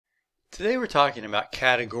Today we're talking about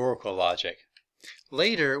categorical logic.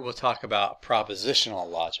 Later we'll talk about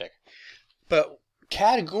propositional logic. But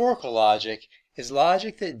categorical logic is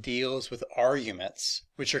logic that deals with arguments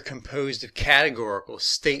which are composed of categorical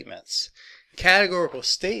statements. Categorical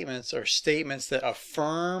statements are statements that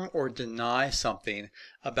affirm or deny something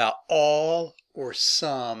about all or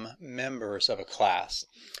some members of a class.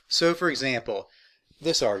 So for example,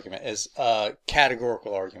 this argument is a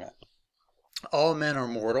categorical argument. All men are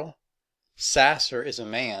mortal. Sasser is a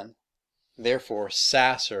man, therefore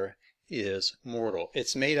Sasser is mortal.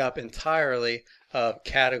 It's made up entirely of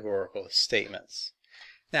categorical statements.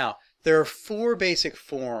 Now, there are four basic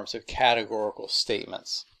forms of categorical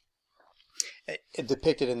statements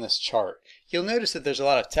depicted in this chart. You'll notice that there's a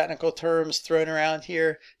lot of technical terms thrown around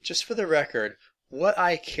here. Just for the record, what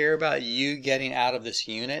I care about you getting out of this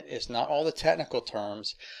unit is not all the technical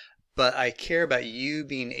terms, but I care about you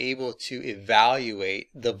being able to evaluate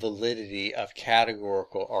the validity of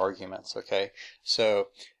categorical arguments, okay? So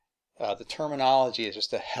the terminology is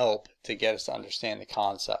just a help to get us to understand the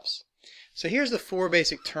concepts. So here's the four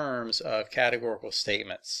basic terms of categorical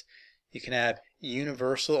statements. You can have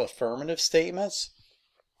universal affirmative statements,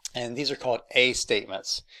 and these are called A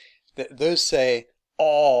statements. Those say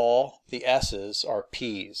all the S's are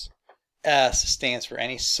P's. S stands for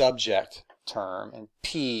any subject term, and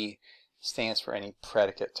P stands for any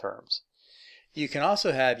predicate terms. You can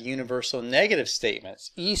also have universal negative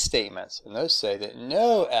statements, E statements, and those say that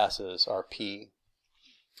no S's are P.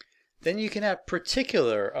 Then you can have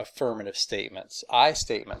particular affirmative statements, I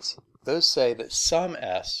statements. Those say that some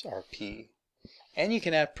S are P. And you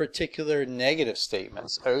can have particular negative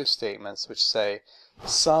statements, O statements, which say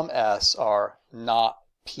some S are not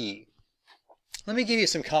P. Let me give you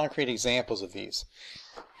some concrete examples of these.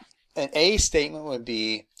 An A statement would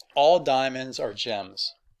be all diamonds are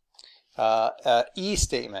gems. E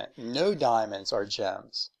statement, no diamonds are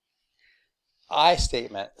gems. I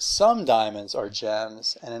statement, some diamonds are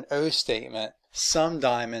gems. And an O statement, some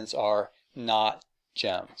diamonds are not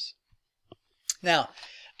gems. Now,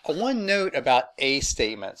 one note about A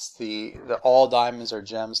statements, the all diamonds are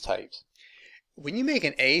gems types. When you make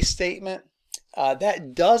an A statement,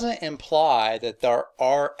 that doesn't imply that there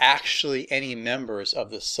are actually any members of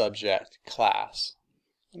the subject class.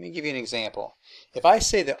 Let me give you an example. If I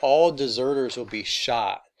say that all deserters will be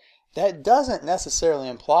shot, that doesn't necessarily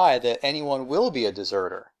imply that anyone will be a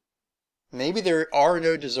deserter. Maybe there are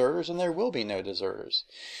no deserters and there will be no deserters.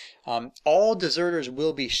 All deserters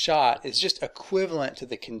will be shot is just equivalent to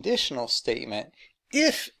the conditional statement,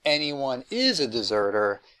 if anyone is a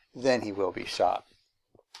deserter, then he will be shot.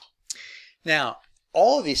 Now,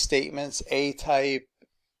 all of these statements, A type,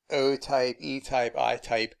 O type, E type, I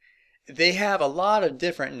type, they have a lot of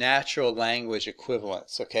different natural language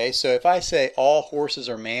equivalents, okay? So if I say all horses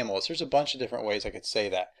are mammals, there's a bunch of different ways I could say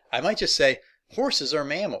that. I might just say horses are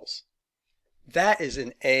mammals. That is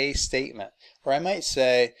an A statement. Or I might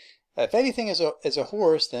say, if anything is a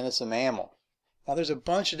horse, then it's a mammal. Now there's a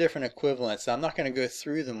bunch of different equivalents. I'm not going to go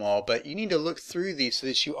through them all, but you need to look through these so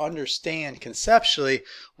that you understand conceptually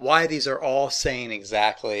why these are all saying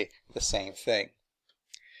exactly the same thing.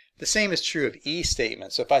 The same is true of E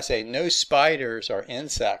statements. So if I say no spiders are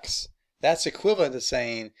insects, that's equivalent to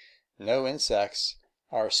saying no insects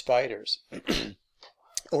are spiders.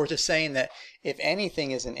 Or to saying that if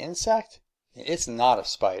anything is an insect, it's not a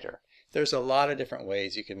spider. There's a lot of different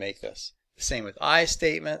ways you can make this. The same with I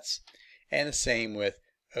statements, and the same with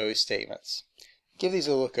O statements. Give these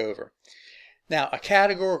a look over. Now, a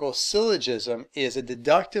categorical syllogism is a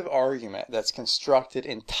deductive argument that's constructed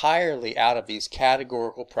entirely out of these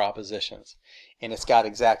categorical propositions. And it's got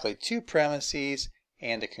exactly two premises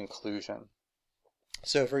and a conclusion.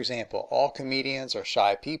 So, for example, all comedians are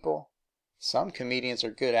shy people. Some comedians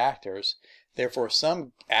are good actors. Therefore,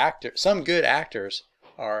 some good actors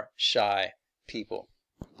are shy people.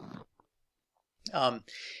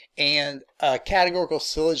 And a categorical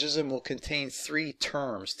syllogism will contain three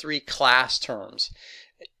terms, three class terms,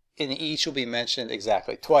 and each will be mentioned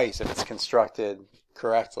exactly twice if it's constructed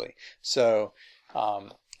correctly. So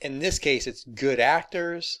in this case, it's good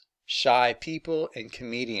actors, shy people, and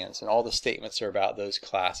comedians, and all the statements are about those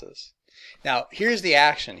classes. Now, here's the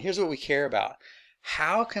action. Here's what we care about.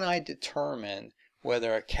 How can I determine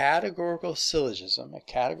whether a categorical syllogism, a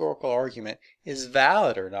categorical argument, is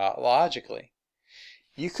valid or not logically?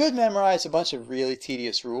 You could memorize a bunch of really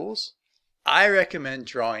tedious rules. I recommend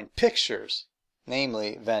drawing pictures,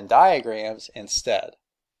 namely Venn diagrams, instead.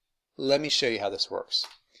 Let me show you how this works.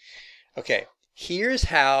 Okay, here's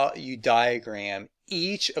how you diagram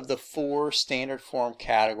each of the four standard form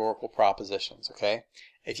categorical propositions, okay?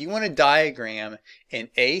 If you want to diagram an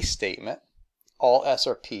A statement, all S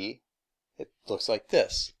are P, it looks like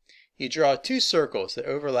this. You draw two circles that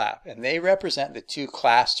overlap, and they represent the two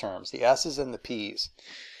class terms, the S's and the P's.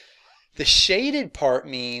 The shaded part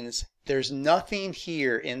means there's nothing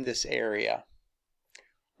here in this area.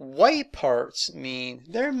 White parts mean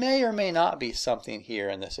there may or may not be something here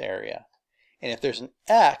in this area. And if there's an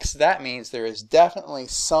X, that means there is definitely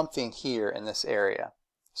something here in this area.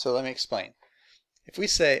 So let me explain. If we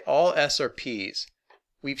say all S are P's,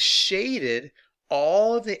 we've shaded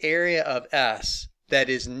all of the area of S that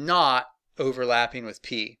is not overlapping with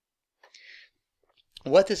P.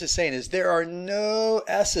 What this is saying is there are no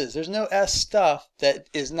S's. There's no S stuff that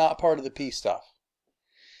is not part of the P stuff.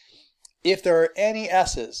 If there are any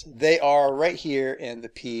S's, they are right here in the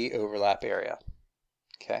P overlap area.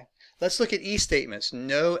 Okay. Let's look at E statements.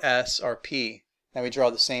 No S are P. Now we draw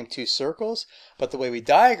the same two circles, but the way we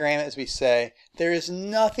diagram it is we say there is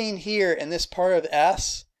nothing here in this part of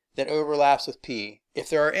S that overlaps with P. If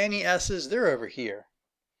there are any S's, they're over here.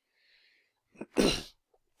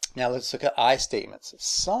 Now let's look at I statements.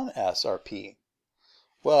 Some S are P.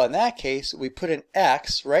 Well, in that case, we put an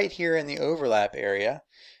X right here in the overlap area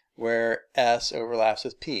where S overlaps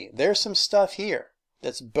with P. There's some stuff here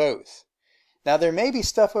that's both. Now there may be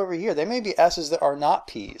stuff over here. There may be S's that are not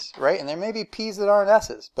P's, right? And there may be P's that aren't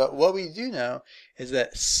S's. But what we do know is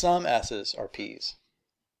that some S's are P's.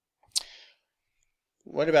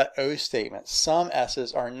 What about O statements? Some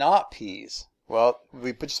S's are not P's. Well,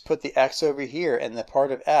 we just put the X over here in the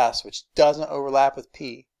part of S which doesn't overlap with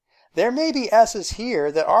P. There may be S's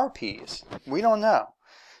here that are P's. We don't know.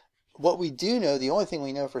 What we do know, the only thing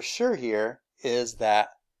we know for sure here is that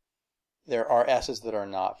there are S's that are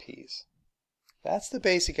not P's. That's the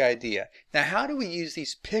basic idea. Now, how do we use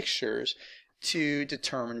these pictures to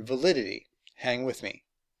determine validity? Hang with me.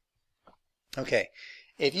 Okay,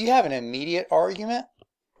 if you have an immediate argument,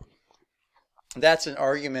 that's an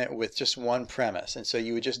argument with just one premise. And so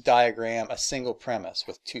you would just diagram a single premise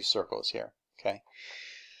with two circles here. Okay.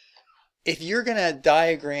 If you're going to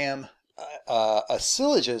diagram a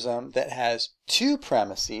syllogism that has two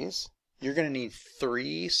premises, you're going to need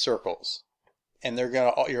three circles. And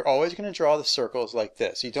you're always going to draw the circles like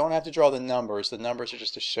this. You don't have to draw the numbers. The numbers are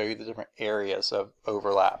just to show you the different areas of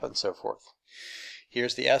overlap and so forth.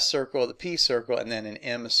 Here's the S circle, the P circle, and then an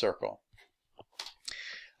M circle.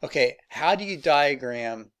 Okay, how do you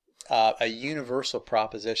diagram a universal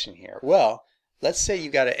proposition here? Well, let's say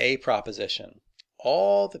you've got an A proposition.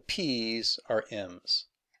 All the P's are M's.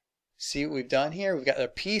 See what we've done here? We've got a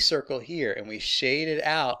P circle here, and we shaded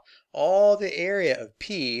out all the area of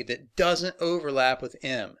P that doesn't overlap with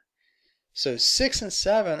M. So 6 and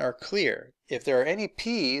 7 are clear. If there are any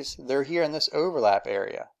P's, they're here in this overlap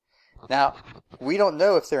area. Now, we don't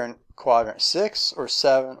know if they're in quadrant 6 or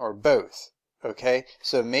 7 or both. Okay,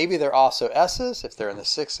 so maybe they're also S's if they're in the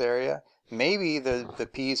 6th area. Maybe the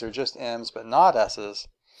P's are just M's but not S's.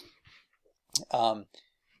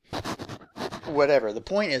 Whatever. The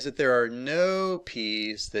point is that there are no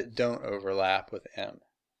P's that don't overlap with M.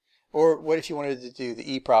 Or what if you wanted to do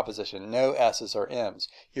the E proposition? No S's or M's.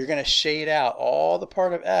 You're going to shade out all the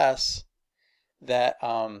part of S that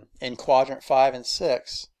in quadrant 5 and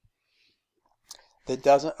 6 that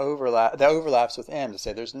doesn't overlap, that overlaps with M, to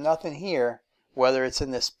say there's nothing here, whether it's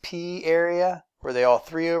in this P area where they all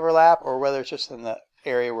three overlap or whether it's just in the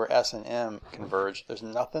area where S and M converge. There's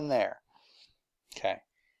nothing there. Okay.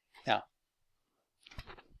 Now,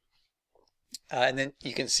 and then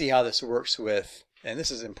you can see how this works with, and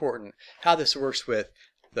this is important, how this works with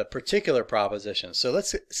the particular proposition. So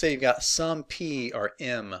let's say you've got some P are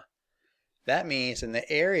M. That means in the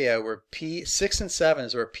area where 6 and 7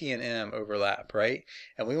 is where P and M overlap, right?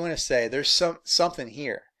 And we want to say there's something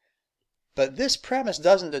here. But this premise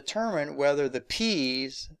doesn't determine whether the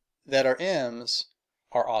P's that are M's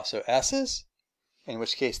are also S's, in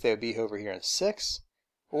which case they would be over here in 6,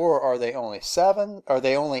 or are they only 7? Are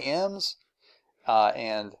they only M's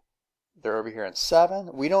and they're over here in 7?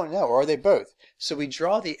 We don't know. Or are they both? So we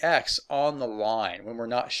draw the X on the line when we're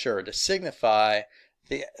not sure to signify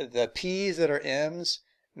the P's that are M's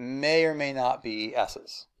may or may not be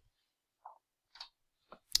S's.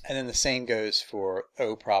 And then the same goes for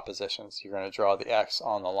O propositions. You're going to draw the X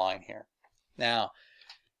on the line here. Now,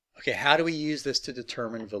 okay, how do we use this to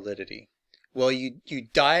determine validity? Well, you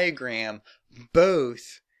diagram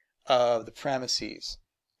both of the premises.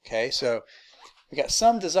 Okay, so we got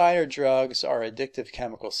some designer drugs are addictive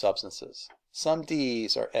chemical substances. Some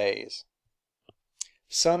D's are A's.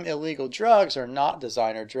 Some illegal drugs are not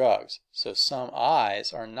designer drugs. So some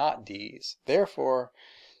I's are not D's. Therefore,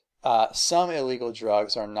 some illegal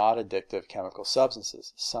drugs are not addictive chemical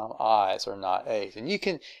substances. Some I's are not A's. And you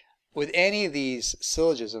can, with any of these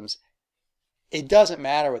syllogisms, it doesn't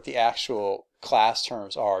matter what the actual class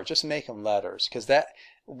terms are. Just make them letters, because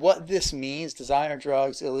what this means, designer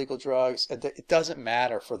drugs, illegal drugs, it doesn't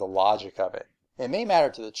matter for the logic of it. It may matter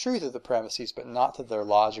to the truth of the premises, but not to their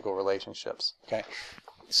logical relationships. Okay,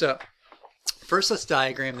 so first let's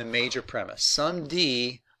diagram the major premise. Some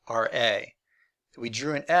D are A. We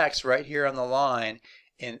drew an X right here on the line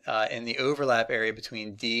in the overlap area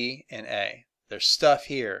between D and A. There's stuff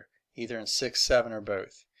here, either in 6, 7, or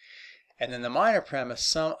both. And then the minor premise,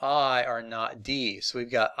 some I are not D. So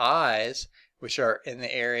we've got I's, which are in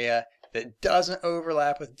the area that doesn't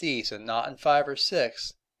overlap with D, so not in 5 or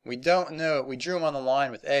 6. We don't know, we drew them on the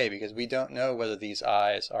line with A because we don't know whether these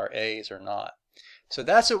I's are A's or not. So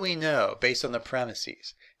that's what we know based on the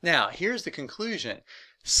premises. Now, here's the conclusion.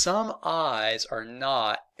 Some I's are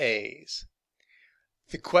not A's.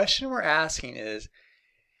 The question we're asking is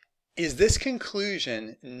this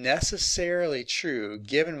conclusion necessarily true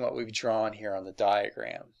given what we've drawn here on the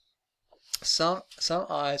diagram? Some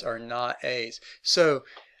I's are not A's. So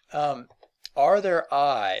are there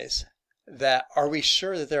I's are we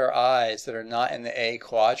sure that there are I's that are not in the A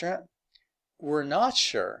quadrant? We're not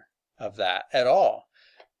sure of that at all.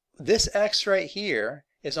 This X right here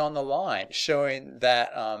is on the line showing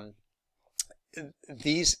that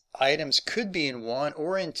these items could be in 1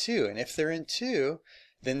 or in 2, and if they're in 2,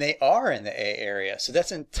 then they are in the A area. So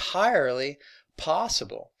that's entirely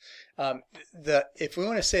possible. If we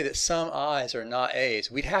want to say that some I's are not A's,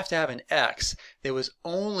 we'd have to have an X that was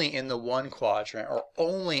only in the 1 quadrant or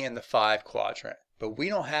only in the 5 quadrant. But we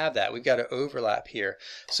don't have that. We've got an overlap here.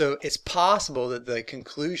 So it's possible that the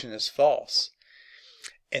conclusion is false.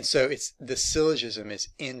 And so the syllogism is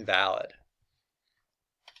invalid.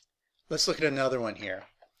 Let's look at another one here.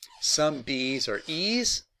 Some B's are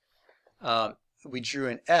E's. We drew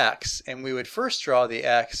an X, and we would first draw the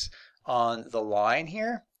X on the line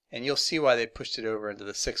here, and you'll see why they pushed it over into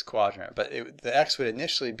the 6th quadrant. But the X would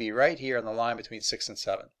initially be right here on the line between 6 and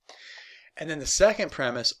 7. And then the second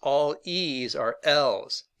premise, all E's are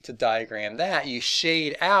L's. To diagram that, you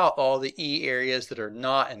shade out all the E areas that are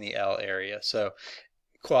not in the L area. So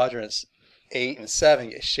quadrants 8 and 7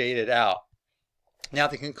 get shaded out. Now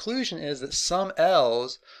the conclusion is that some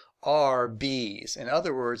L's are B's. In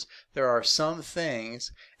other words, there are some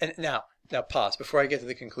things, and now pause before I get to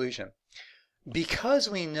the conclusion. Because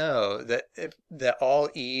we know that all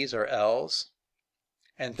E's are L's,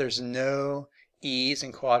 and there's no E's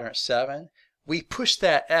in quadrant 7, we push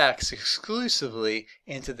that X exclusively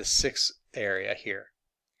into the 6th area here.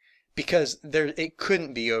 Because it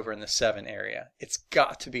couldn't be over in the 7 area. It's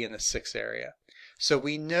got to be in the 6 area. So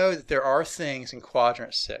we know that there are things in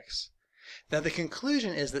quadrant 6. Now the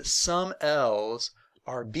conclusion is that some L's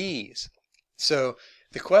are B's. So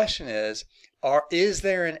the question is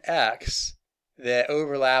there an X that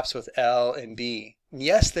overlaps with L and B?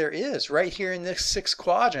 Yes, there is. Right here in this 6th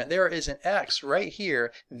quadrant, there is an X right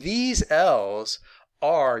here. These L's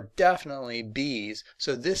are definitely B's.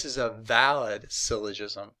 So this is a valid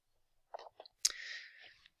syllogism.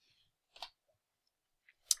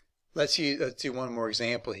 Let's do one more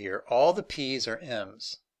example here. All the P's are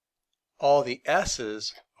M's. All the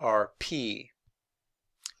S's are P.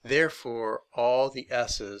 Therefore, all the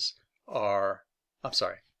S's are,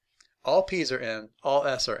 all P's are M, all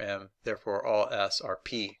S are M, therefore all S are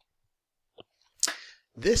P.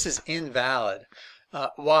 This is invalid.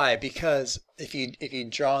 Why? Because if you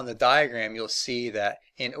draw on the diagram, you'll see that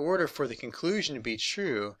in order for the conclusion to be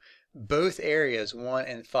true, both areas 1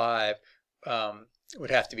 and 5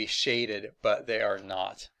 would have to be shaded, but they are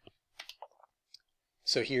not.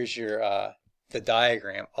 So here's your the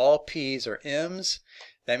diagram. All P's are M's.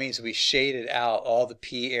 That means we shaded out all the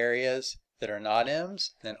P areas that are not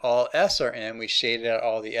M's. Then all S are M. We shaded out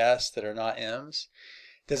all the S that are not M's.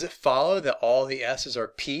 Does it follow that all the S's are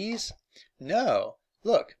P's? No.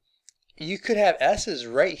 Look, you could have S's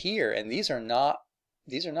right here, and these are not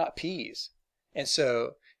P's. And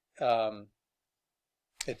so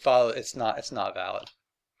it's not valid.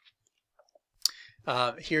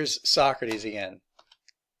 Here's Socrates again.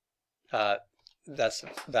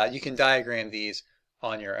 You can diagram these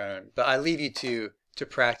on your own, but I leave you to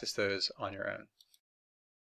practice those on your own.